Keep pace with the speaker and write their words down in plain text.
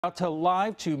Out to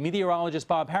live to meteorologist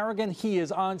Bob Harrigan. He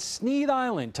is on Sneed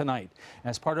Island tonight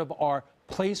as part of our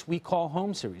Place We Call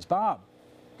Home series. Bob.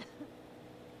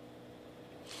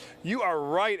 You are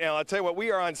right, Al. I'll tell you what,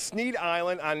 we are on Sneed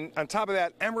Island, on top of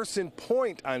that, Emerson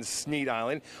Point on Sneed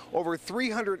Island. Over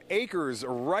 300 acres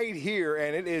right here,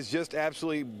 and it is just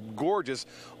absolutely gorgeous.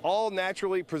 All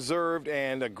naturally preserved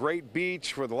and a great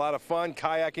beach with a lot of fun,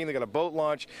 kayaking. They got a boat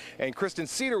launch. And Kristen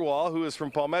Cedarwall, who is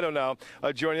from Palmetto now,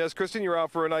 joining us. Kristen, you're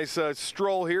out for a nice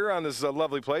stroll here on this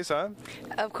lovely place, huh?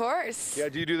 Of course. Yeah,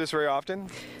 do you do this very often?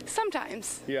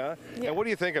 Sometimes. Yeah? And what do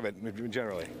you think of it,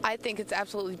 generally? I think it's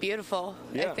absolutely beautiful.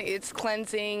 Yeah. I think it's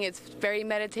cleansing, it's very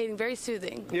meditating, very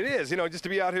soothing. It is, you know, just to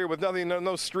be out here with nothing,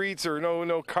 no streets or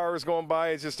no cars going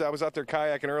by. It's just, I was out there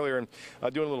kayaking earlier and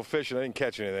doing a little fishing. I didn't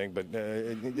catch anything, but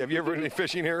have you ever done any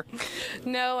fishing here?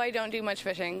 No, I don't do much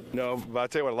fishing. No, but I'll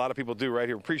tell you what, a lot of people do right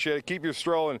here. Appreciate it. Keep your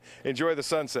stroll and enjoy the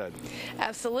sunset.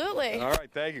 Absolutely. All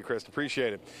right, thank you, Chris.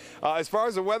 Appreciate it. As far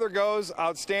as the weather goes,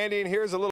 outstanding. Here's a little